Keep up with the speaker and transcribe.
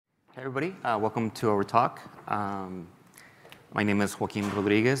Hey everybody, welcome to our talk. My name is Joaquin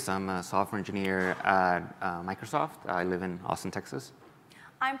Rodriguez. I'm a software engineer at Microsoft. I live in Austin, Texas.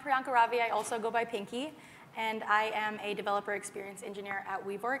 I'm Priyanka Ravi. I also go by Pinky, and I am a developer experience engineer at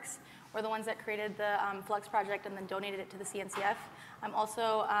Weaveworks. We're the ones that created the Flux project and then donated it to the CNCF. I'm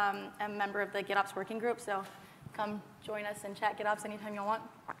also a member of the GitOps working group, so come join us and chat GitOps anytime you want.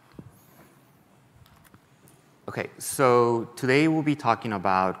 OK, so today we'll be talking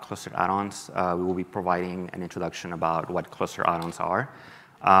about cluster add-ons. We will be providing an introduction about what cluster add-ons are.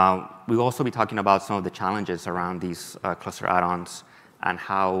 We'll also be talking about some of the challenges around these cluster add-ons and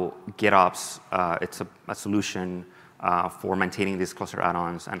how GitOps, it's a solution for maintaining these cluster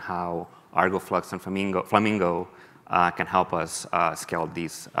add-ons, and how Argo Flux and Flamingo can help us scale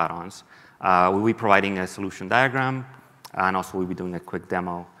these add-ons. We'll be providing a solution diagram, and also we'll be doing a quick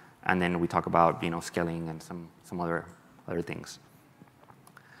demo. And then we talk about scaling and some other things.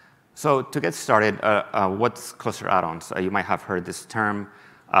 So to get started, what's cluster add-ons? You might have heard this term.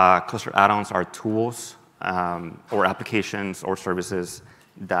 Cluster add-ons are tools or applications or services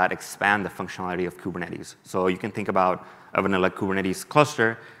that expand the functionality of Kubernetes. So you can think about a vanilla Kubernetes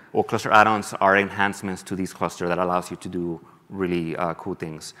cluster, or cluster add-ons are enhancements to these clusters that allows you to do really cool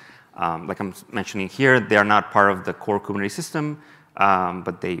things. Like I'm mentioning here, they are not part of the core Kubernetes system,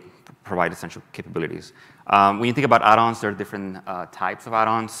 but they provide essential capabilities. When you think about add-ons, there are different types of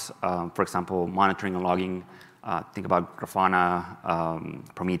add-ons. For example, monitoring and logging. Think about Grafana,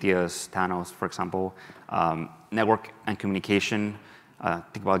 Prometheus, Thanos, for example. Network and communication.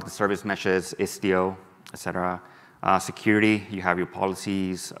 Think about the service meshes, Istio, et cetera. Security, you have your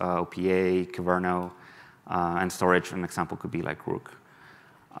policies, OPA, Kyverno, and storage. An example could be like Rook.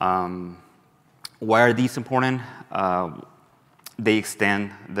 Why are these important? They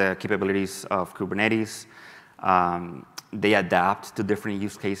extend the capabilities of Kubernetes. They adapt to different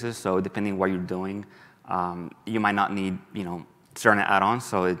use cases. So depending what you're doing, you might not need certain add-ons.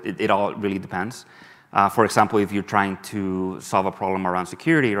 So it all really depends. For example, if you're trying to solve a problem around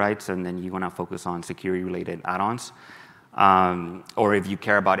security, right, and then you want to focus on security-related add-ons. Or if you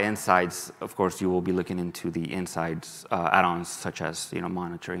care about insights, of course, you will be looking into the insights add-ons, such as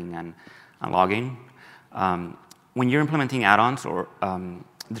monitoring and logging. When you're implementing add-ons, or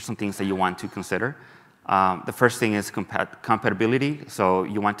there's some things that you want to consider. The first thing is compatibility. So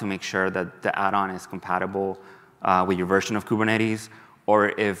you want to make sure that the add-on is compatible with your version of Kubernetes, or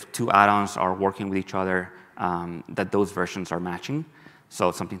if two add-ons are working with each other, that those versions are matching. So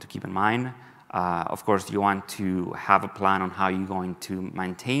it's something to keep in mind. Of course, you want to have a plan on how you're going to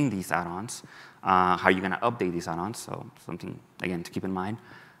maintain these add-ons, how you're going to update these add-ons. So something, again, to keep in mind.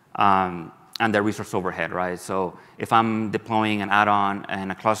 And the resource overhead, right? So if I'm deploying an add-on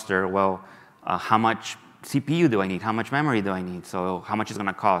and a cluster, well, how much CPU do I need? How much memory do I need? So how much is going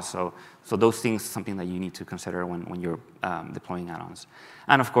to cost? So those things, something that you need to consider when you're deploying add-ons.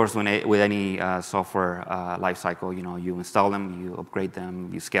 And of course, with any software lifecycle, you install them, you upgrade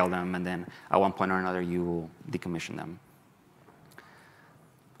them, you scale them, and then at one point or another, you will decommission them.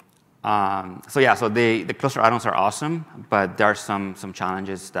 So yeah, so the cluster add-ons are awesome, but there are some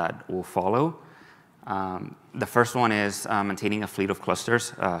challenges that will follow. The first one is maintaining a fleet of clusters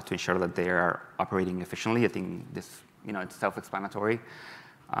to ensure that they are operating efficiently. I think this, it's self-explanatory.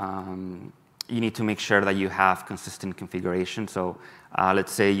 You need to make sure that you have consistent configuration. So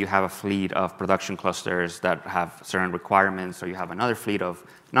let's say you have a fleet of production clusters that have certain requirements, or you have another fleet of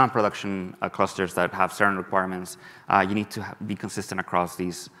non-production clusters that have certain requirements. You need to be consistent across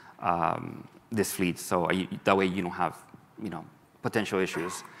these this fleet, so that way you don't have potential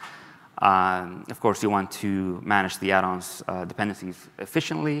issues. Of course, you want to manage the add-ons dependencies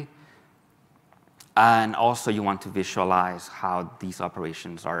efficiently, and also you want to visualize how these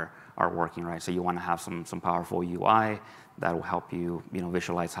operations are working, right? So you want to have some powerful UI that will help you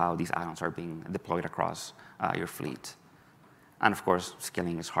visualize how these add-ons are being deployed across your fleet. And of course,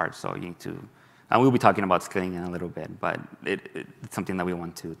 scaling is hard, so you need to. And we'll be talking about scaling in a little bit, but it's something that we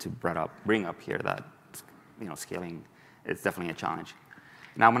want to bring up here, that scaling is definitely a challenge.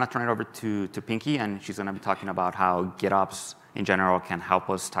 Now I'm going to turn it over to Pinky, and she's going to be talking about how GitOps in general can help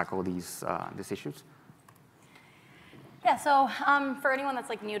us tackle these issues. Yeah, so for anyone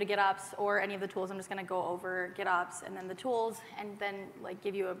that's new to GitOps or any of the tools, I'm just going to go over GitOps and then the tools, and then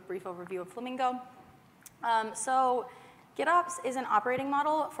give you a brief overview of Flamingo. So GitOps is an operating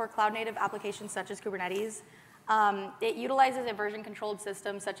model for cloud-native applications such as Kubernetes. It utilizes a version-controlled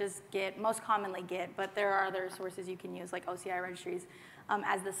system such as Git, most commonly Git, but there are other sources you can use, like OCI registries,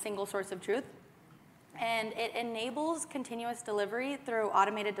 as the single source of truth. And it enables continuous delivery through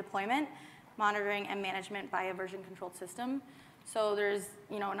automated deployment, monitoring, and management by a version-controlled system. So there's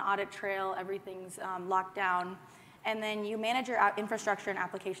an audit trail, everything's locked down. And then you manage your infrastructure and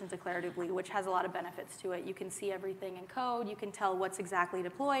applications declaratively, which has a lot of benefits to it. You can see everything in code, you can tell what's exactly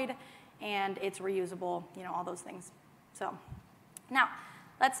deployed, and it's reusable, all those things. So now,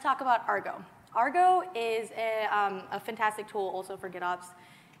 let's talk about Argo. Argo is a fantastic tool also for GitOps.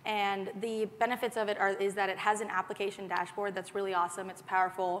 And the benefits of it is that it has an application dashboard that's really awesome. It's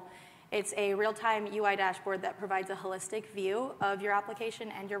powerful. It's a real-time UI dashboard that provides a holistic view of your application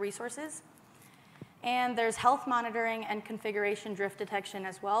and your resources. And there's health monitoring and configuration drift detection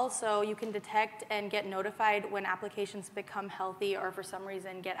as well. So you can detect and get notified when applications become healthy or for some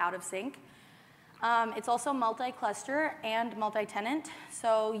reason get out of sync. It's also multi-cluster and multi-tenant,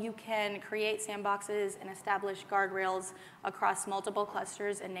 so you can create sandboxes and establish guardrails across multiple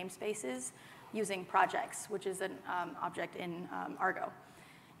clusters and namespaces using projects, which is an object in Argo.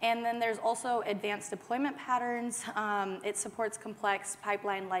 And then there's also advanced deployment patterns. It supports complex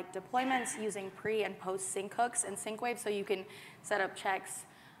pipeline-like deployments using pre- and post-sync hooks and sync waves, so you can set up checks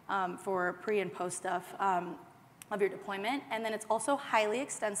for pre- and post stuff of your deployment. And then it's also highly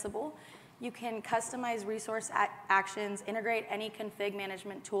extensible. You can customize resource actions, integrate any config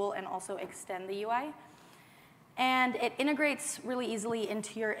management tool, and also extend the UI. And it integrates really easily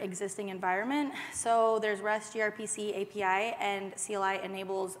into your existing environment. So there's REST gRPC API, and CLI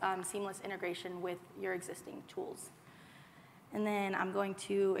enables seamless integration with your existing tools. And then I'm going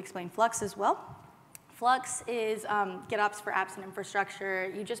to explain Flux as well. Flux is GitOps for apps and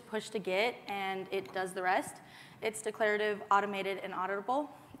infrastructure. You just push to Git, and it does the rest. It's declarative, automated, and auditable.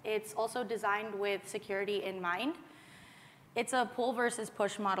 It's also designed with security in mind. It's a pull versus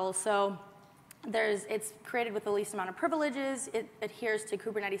push model, so it's created with the least amount of privileges. It adheres to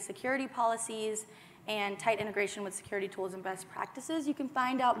Kubernetes security policies and tight integration with security tools and best practices. You can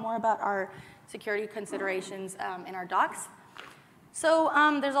find out more about our security considerations in our docs. So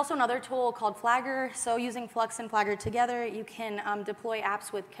there's also another tool called Flagger. So using Flux and Flagger together, you can deploy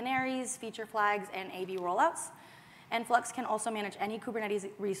apps with canaries, feature flags, and A/B rollouts. And Flux can also manage any Kubernetes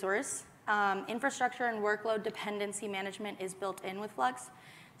resource. Infrastructure and workload dependency management is built in with Flux.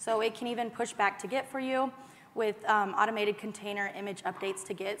 So it can even push back to Git for you with automated container image updates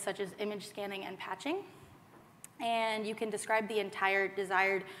to Git, such as image scanning and patching. And you can describe the entire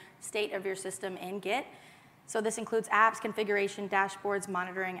desired state of your system in Git. So this includes apps, configuration, dashboards,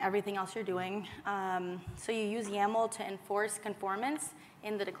 monitoring, everything else you're doing. So you use YAML to enforce conformance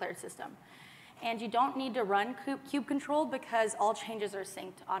in the declared system. And you don't need to run kube control because all changes are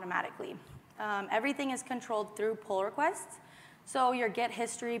synced automatically. Everything is controlled through pull requests. So your Git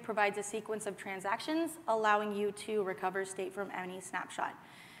history provides a sequence of transactions, allowing you to recover state from any snapshot.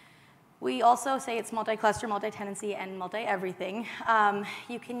 We also say it's multi-cluster, multi-tenancy, and multi-everything.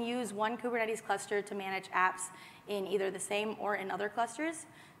 You can use one Kubernetes cluster to manage apps in either the same or in other clusters,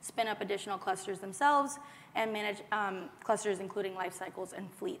 spin up additional clusters themselves, and manage clusters including lifecycles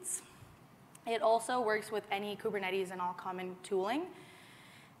and fleets. It also works with any Kubernetes and all common tooling.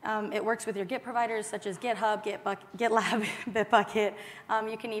 It works with your Git providers such as GitHub, GitLab, Bitbucket.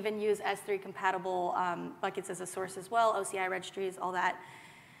 You can even use S3 compatible buckets as a source as well, OCI registries, all that.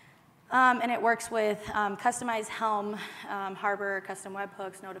 And it works with customized Helm, Harbor, custom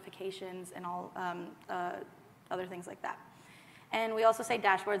webhooks, notifications, and all other things like that. And we also say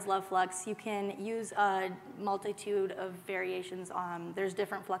dashboards love Flux. You can use a multitude of variations. There's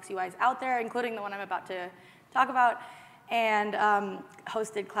different Flux UIs out there, including the one I'm about to talk about, and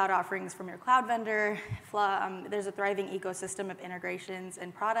hosted cloud offerings from your cloud vendor. There's a thriving ecosystem of integrations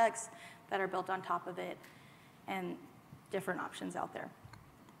and products that are built on top of it, and different options out there.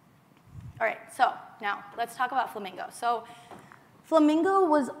 All right, so now let's talk about Flamingo. So Flamingo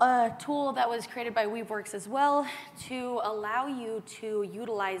was a tool that was created by Weaveworks as well to allow you to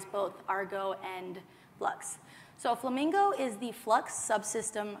utilize both Argo and Flux. So Flamingo is the Flux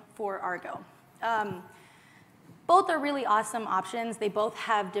subsystem for Argo. Both are really awesome options. They both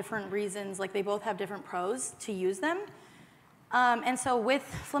have different reasons, like they both have different pros to use them. And so with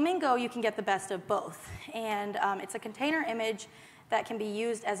Flamingo, you can get the best of both. And it's a container image that can be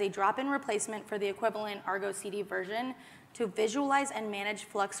used as a drop-in replacement for the equivalent Argo CD version to visualize and manage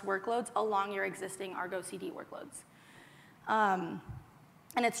Flux workloads along your existing Argo CD workloads.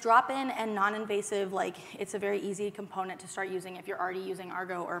 And it's drop-in and non-invasive, like it's a very easy component to start using if you're already using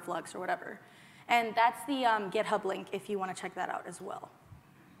Argo or Flux or whatever. And that's the GitHub link if you want to check that out as well.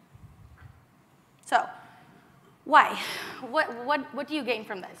 So why? What do you gain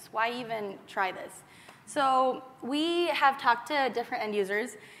from this? Why even try this? So we have talked to different end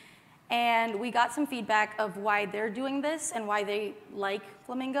users, and we got some feedback of why they're doing this and why they like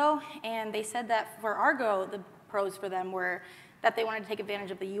Flamingo. And they said that for Argo, the pros for them were that they wanted to take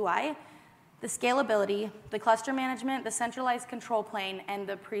advantage of the UI, the scalability, the cluster management, the centralized control plane, and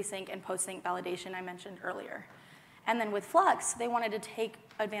the pre-sync and post-sync validation I mentioned earlier. And then with Flux, they wanted to take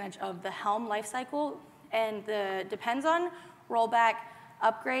advantage of the Helm lifecycle and the depends on, rollback,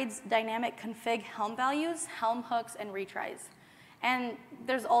 upgrades, dynamic config Helm values, Helm hooks, and retries. And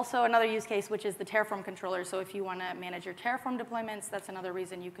there's also another use case, which is the Terraform controller. So if you want to manage your Terraform deployments, that's another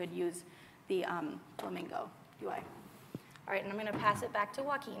reason you could use the Flamingo UI. All right, and I'm going to pass it back to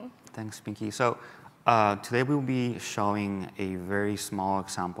Joaquin. Thanks, Pinky. So today we will be showing a very small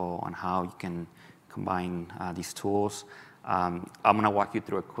example on how you can combine these tools. I'm going to walk you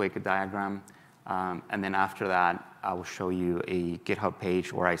through a quick diagram, and then after that, I will show you a GitHub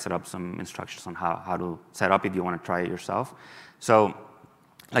page where I set up some instructions on how to set up if you want to try it yourself. So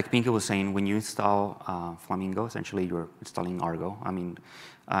like Pinky was saying, when you install Flamingo, essentially you're installing Argo. I mean,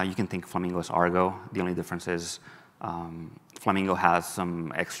 you can think Flamingo as Argo. The only difference is Flamingo has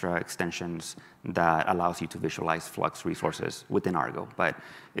some extra extensions that allows you to visualize Flux resources within Argo. But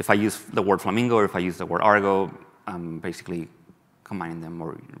if I use the word Flamingo or if I use the word Argo, I'm basically combining them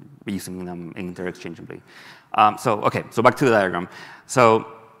or using them interchangeably. So back to the diagram. So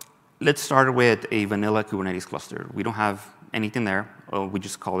let's start with a vanilla Kubernetes cluster. We don't have anything there. We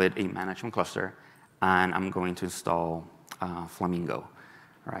just call it a management cluster. And I'm going to install Flamingo,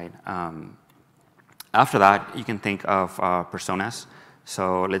 right? After that, you can think of personas.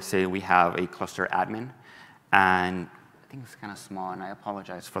 So let's say we have a cluster admin. And I think it's kind of small, and I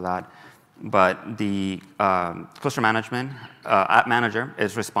apologize for that. But the cluster management app manager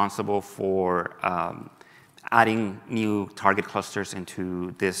is responsible for adding new target clusters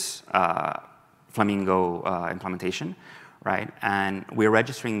into this Flamingo implementation, right? And we're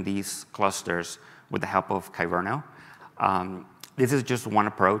registering these clusters with the help of Kyverno. This is just one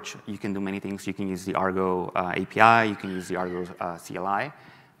approach. You can do many things. You can use the Argo API. You can use the Argo CLI.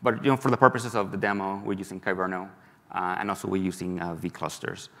 But for the purposes of the demo, we're using Kyverno, and also we're using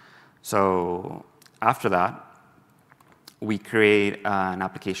vClusters. So after that, we create an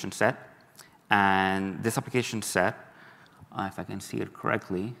application set. And this application set, if I can see it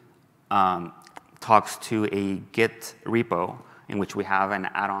correctly, talks to a Git repo in which we have an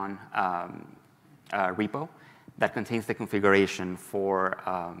add-on repo that contains the configuration for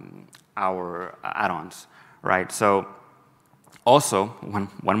our add-ons, right? So also,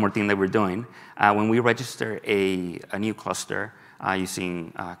 one more thing that we're doing, when we register a new cluster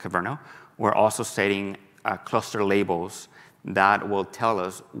using Kyverno, we're also setting cluster labels that will tell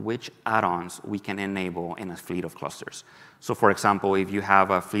us which add-ons we can enable in a fleet of clusters. So for example, if you have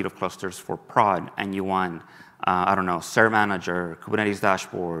a fleet of clusters for prod and you want, I don't know, Server Manager, Kubernetes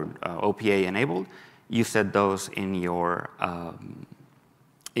Dashboard, OPA enabled, you set those in your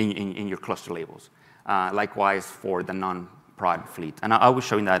cluster labels. Likewise for the non-prod fleet. And I will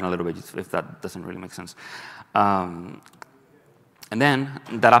show you that in a little bit if that doesn't really make sense. And then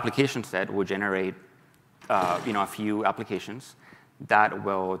that application set will generate a few applications that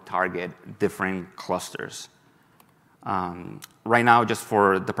will target different clusters. Right now, just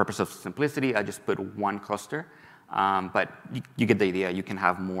for the purpose of simplicity, I just put one cluster. But you get the idea. You can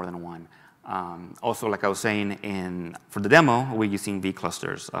have more than one. Also, like I was saying, for the demo, we're using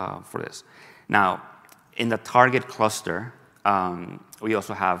vClusters for this. Now, in the target cluster, we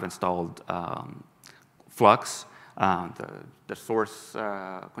also have installed Flux, the source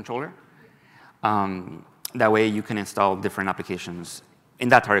controller. That way, you can install different applications in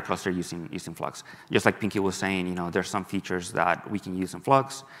that target cluster using Flux. Just like Pinky was saying, there's some features that we can use in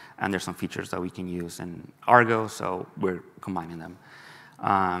Flux, and there's some features that we can use in Argo, so we're combining them.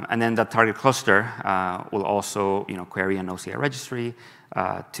 And then the target cluster will also query an OCI registry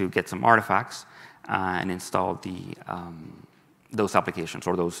to get some artifacts and install those applications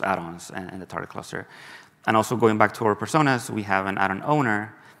or those add-ons in the target cluster. And also going back to our personas, we have an add-on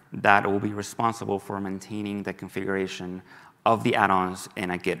owner that will be responsible for maintaining the configuration of the add-ons in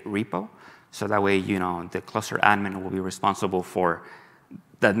a Git repo. So that way, the cluster admin will be responsible for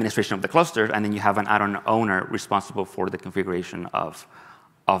the administration of the cluster, and then you have an add-on owner responsible for the configuration of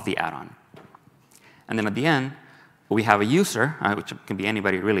the add-on. And then at the end, we have a user, which can be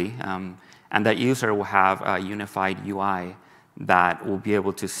anybody really, and that user will have a unified UI that will be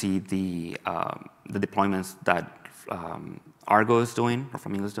able to see the deployments that Argo is doing, or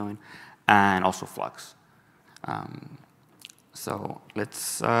Flamingo is doing, and also Flux. So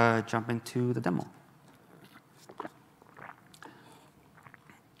let's jump into the demo.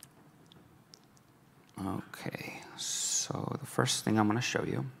 OK, so the first thing I'm going to show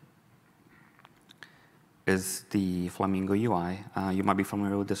you is the Flamingo UI. You might be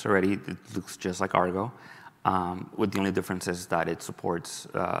familiar with this already. It looks just like Argo. with the only difference is that it supports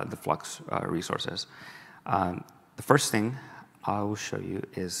the Flux resources. The first thing I will show you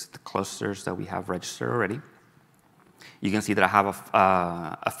is the clusters that we have registered already. You can see that I have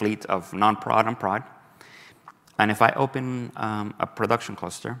a fleet of non-prod and prod. And if I open a production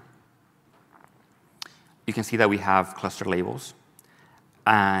cluster, you can see that we have cluster labels.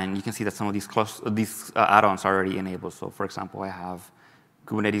 And you can see that some of these add-ons are already enabled. So for example, I have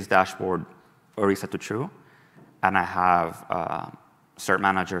Kubernetes dashboard already set to true. And I have cert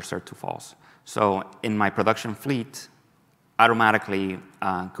manager set to false. So in my production fleet, automatically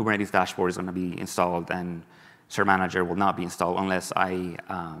Kubernetes dashboard is going to be installed, and cert manager will not be installed unless I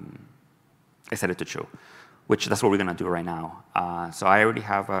set it to true, which that's what we're going to do right now. So I already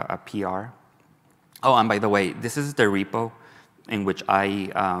have a PR. Oh, and by the way, this is the repo in which I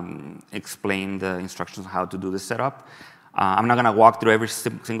explain the instructions on how to do this setup. I'm not going to walk through every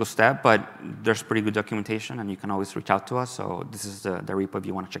single step, but there's pretty good documentation, and you can always reach out to us. So this is the repo if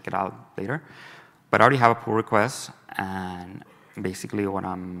you want to check it out later. But I already have a pull request, and basically what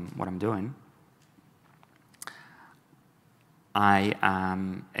I'm doing, I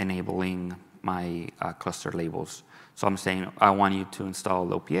am enabling my cluster labels. So I'm saying I want you to install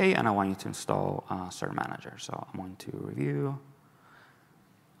OPA, and I want you to install cert manager. So I'm going to review.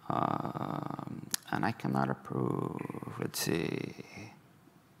 And I cannot approve. Let's see.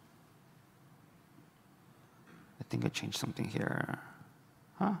 I think I changed something here.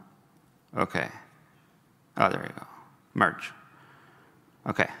 Huh? OK. Oh, there you go. Merge.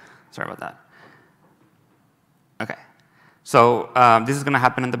 OK. Sorry about that. OK. So this is going to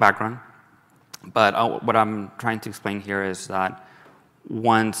happen in the background. But what I'm trying to explain here is that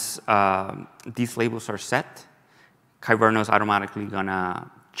once these labels are set, Kyverno is automatically going to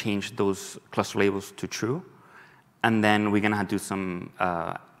change those cluster labels to true. And then we're going to do some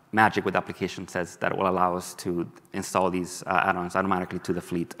magic with application sets that will allow us to install these add-ons automatically to the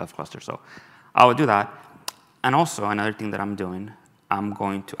fleet of clusters. So I will do that. And also, another thing that I'm doing, I'm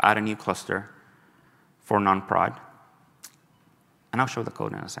going to add a new cluster for non-prod. And I'll show the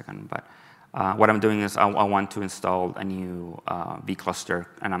code in a second. But what I'm doing is I want to install a new vCluster,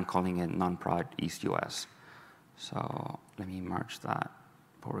 and I'm calling it non-prod East US. So let me merge that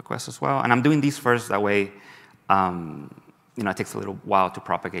pull request as well. And I'm doing these first. That way, it takes a little while to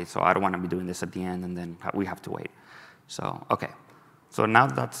propagate. So I don't want to be doing this at the end, and then we have to wait. So OK. So now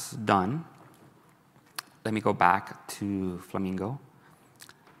that's done, let me go back to Flamingo.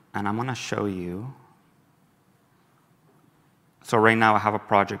 And I'm going to show you. So right now, I have a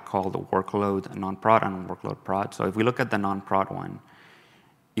project called workload non-prod and workload prod. So if we look at the non-prod one,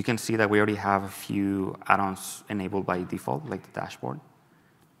 you can see that we already have a few add-ons enabled by default, like the dashboard.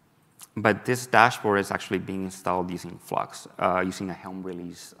 But this dashboard is actually being installed using Flux, using a Helm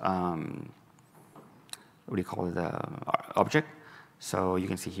release, what do you call it, object. So you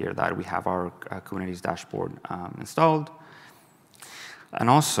can see here that we have our Kubernetes dashboard installed. And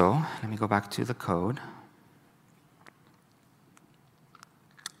also, let me go back to the code.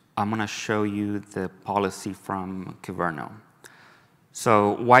 I'm going to show you the policy from Kyverno.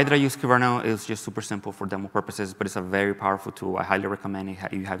 So why did I use Kyverno? It's just super simple for demo purposes, but it's a very powerful tool. I highly recommend it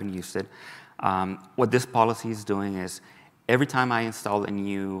if you haven't used it. What this policy is doing is every time I install a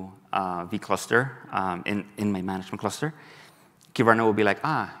new vCluster in my management cluster, Kyverno will be like,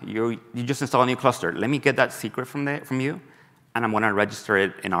 you just installed a new cluster. Let me get that secret from you, and I'm going to register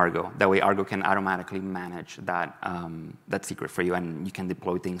it in Argo. That way, Argo can automatically manage that, that secret for you, and you can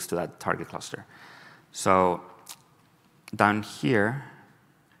deploy things to that target cluster. So down here,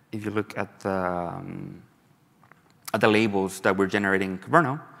 if you look at the labels that we're generating in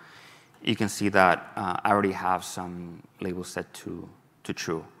Kyverno, you can see that I already have some labels set to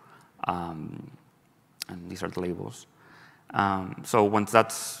true. And these are the labels. So once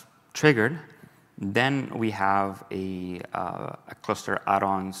that's triggered, then we have a cluster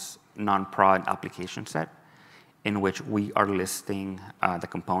add-ons non-prod application set in which we are listing the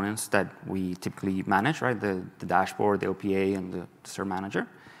components that we typically manage, right? The dashboard, the OPA, and the cert manager.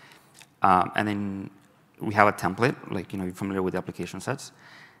 And then we have a template, like you're familiar with the application sets.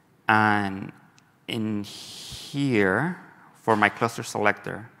 And in here, for my cluster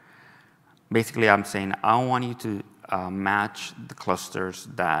selector, basically I'm saying I want you to match the clusters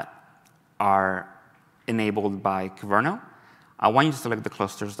that are enabled by Kyverno. I want you to select the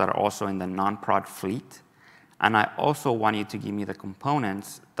clusters that are also in the non-prod fleet. And I also want you to give me the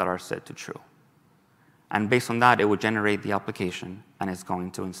components that are set to true. And based on that, it will generate the application, and it's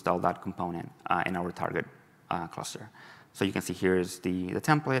going to install that component in our target cluster. So you can see here is the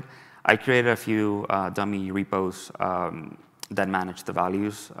template. I created a few dummy repos that manage the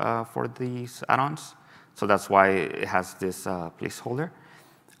values for these add-ons. So that's why it has this placeholder.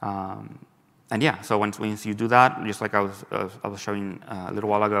 And yeah, so once you do that, just like I was showing a little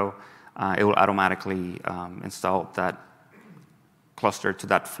while ago, it will automatically install that cluster to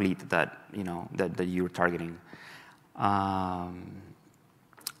that fleet that that you're targeting.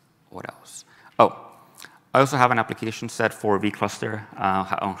 What else? Oh, I also have an application set for vCluster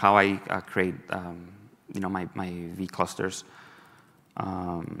on how I create my vClusters.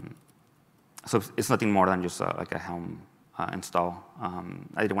 So it's nothing more than just like a Helm install.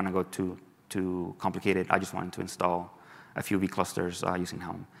 I didn't want to go too complicated. I just wanted to install a few vClusters using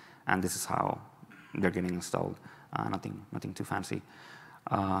Helm, and this is how they're getting installed. Nothing too fancy.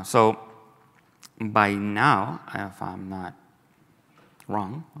 So by now, if I'm not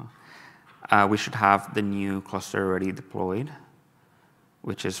wrong, we should have the new cluster already deployed,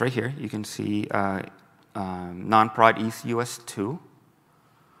 which is right here. You can see non-prod ECUS2.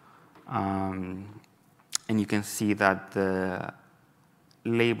 And you can see that the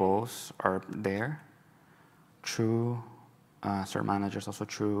labels are there. True. Cert manager is also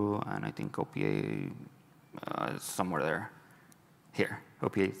true. And I think OPA is somewhere there. Here.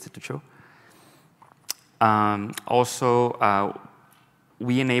 OPA is set to true. Also,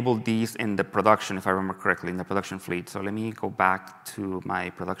 we enabled these in the production, if I remember correctly, in the production fleet. So let me go back to my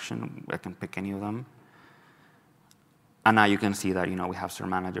production. I can pick any of them. And now you can see that we have cert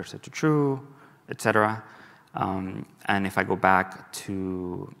manager set to true, etc. And if I go back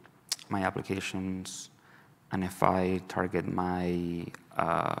to my applications, and if I target my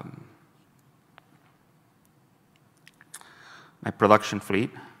my production fleet,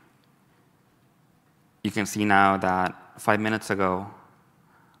 you can see now that 5 minutes ago,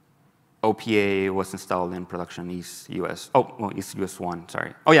 OPA was installed in production East US. Oh, well, East US 1,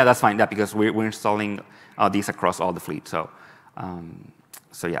 sorry. Oh, yeah, that's fine. Yeah, because we're installing these across all the fleet. So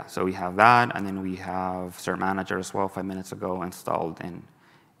yeah, so we have that, and then we have cert manager as well 5 minutes ago installed in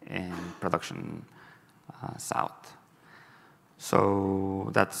production South. So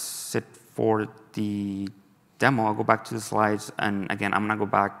that's it for the demo. I'll go back to the slides, and again, I'm gonna go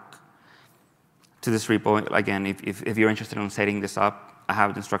back to this repo. Again, if you're interested in setting this up, I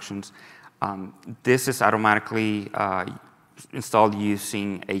have the instructions. This is automatically installed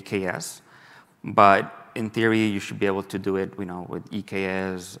using AKS, but in theory, you should be able to do it, with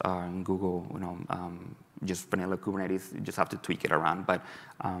EKS and Google, just vanilla Kubernetes. You just have to tweak it around, but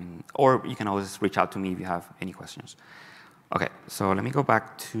or you can always reach out to me if you have any questions. Okay, so let me go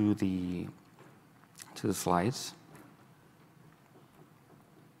back to the slides.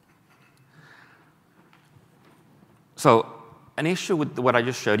 So an issue with what I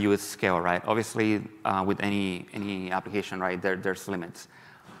just showed you is scale, right? Obviously, with any application, right, there's limits.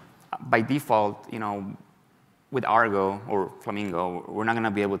 By default, with Argo or Flamingo, we're not going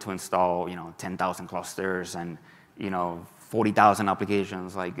to be able to install, 10,000 clusters and, 40,000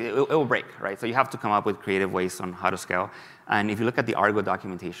 applications. Like it will break, right? So you have to come up with creative ways on how to scale. And if you look at the Argo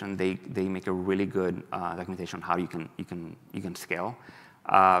documentation, they make a really good documentation on how you can scale.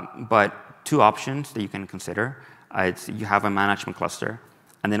 But two options that you can consider. It's you have a management cluster,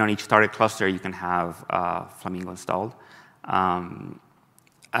 and then on each target cluster you can have Flamingo installed, and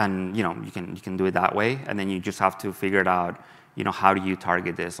you can do it that way. And then you just have to figure it out. How do you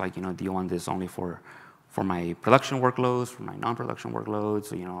target this? Like do you want this only for my production workloads, for my non-production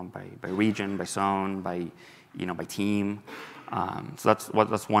workloads? By region, by zone, by by team. So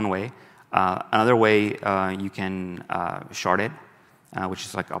that's one way. Another way you can shard it, which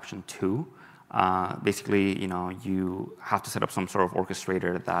is like option 2. Basically, you have to set up some sort of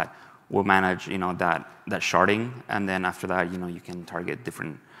orchestrator that will manage, that sharding, and then after that, you can target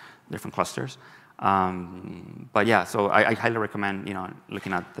different clusters. But yeah, so I highly recommend,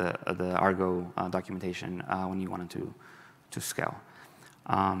 looking at the Argo documentation when you wanted to scale.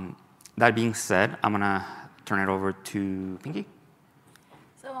 That being said, I'm gonna turn it over to Pinky.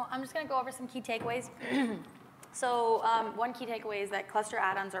 So I'm just gonna go over some key takeaways. So one key takeaway is that cluster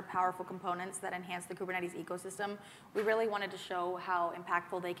add-ons are powerful components that enhance the Kubernetes ecosystem. We really wanted to show how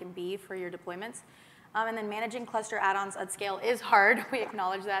impactful they can be for your deployments. And then managing cluster add-ons at scale is hard. We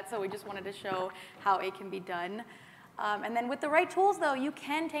acknowledge that, so we just wanted to show how it can be done. And then with the right tools, though, you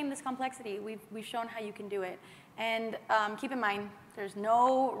can tame this complexity. We've shown how you can do it. And keep in mind, there's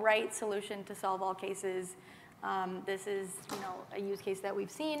no right solution to solve all cases. This is a use case that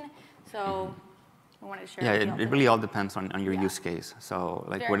we've seen, so I wanted to share. Yeah, it really all depends on your use case. So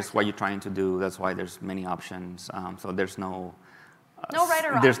like what you're trying to do, that's why there's many options. So there's no right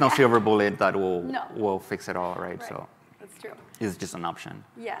or wrong. There's no silver bullet that will fix it all, right? So that's true. It's just an option.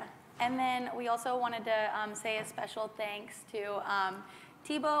 Yeah. And then we also wanted to say a special thanks to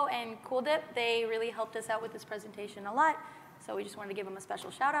Tebow and CoolDip, they really helped us out with this presentation a lot, so we just wanted to give them a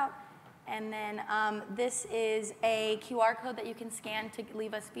special shout out. And then this is a QR code that you can scan to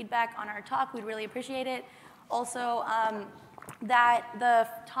leave us feedback on our talk. We'd really appreciate it. Also, that the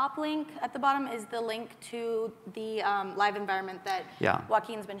top link at the bottom is the link to the live environment that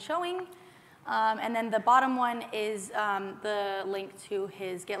Joaquin's been showing. And then the bottom one is the link to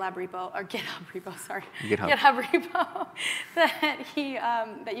his GitHub repo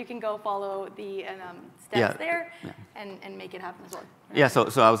that you can go follow the steps there and make it happen as well. Yeah, so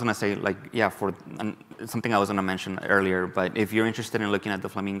I was gonna say, like, for something I was gonna mention earlier, but if you're interested in looking at the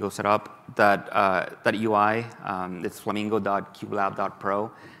Flamingo setup, that UI, it's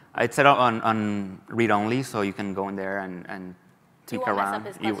flamingo.kubelab.pro. It's set up on read-only, so you can go in there and tweak around.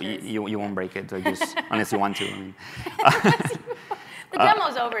 You won't break it, so just unless you want to. I mean. The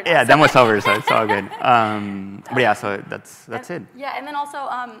demo's over now. Yeah, demo's over, so it's all good. But yeah, so that's it. Yeah, and then also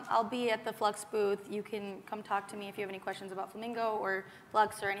I'll be at the Flux booth. You can come talk to me if you have any questions about Flamingo or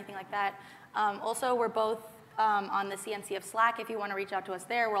Flux or anything like that. Also, we're both on the CNCF Slack if you want to reach out to us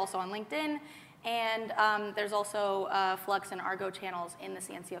there. We're also on LinkedIn. And there's also Flux and Argo channels in the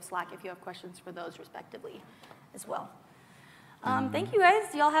CNCF Slack if you have questions for those respectively as well. Thank you, guys.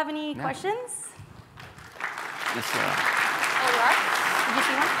 Do y'all have any questions? Yes, Oh, you are? Did you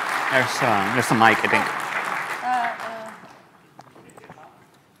see one? There's some mic, I think.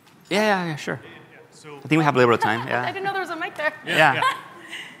 Yeah, sure. So, I think we have a little bit of time. Yeah. I didn't know there was a mic there. Yeah.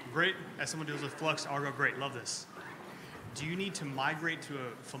 Great. As someone who deals with Flux, Argo, great. Love this. Do you need to migrate to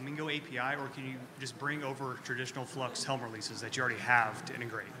a Flamingo API, or can you just bring over traditional Flux Helm releases that you already have to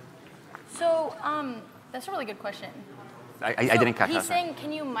integrate? So that's a really good question. I didn't catch that. He's saying,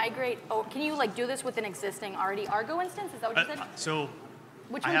 can you migrate, can you like do this with an existing already Argo instance? Is that what you said? So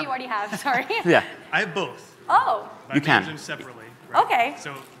which one do you already have? Sorry. Yeah. I have both. Oh. But you I can. manage them separately. Right? Okay.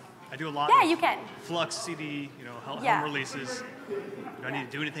 So I do a lot Yeah, of you can. Flux CD, Helm releases. Do I need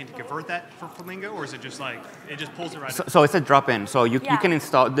to do anything to convert that for Flamingo, or is it just like, it just pulls it right in? So it's a drop-in. So you can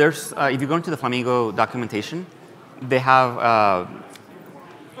install, there's, if you go into the Flamingo documentation, they have,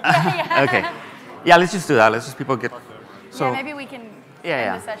 okay. Yeah, let's just do that. Let's just people get, maybe we can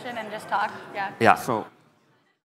end the session and just talk. Yeah. Yeah, so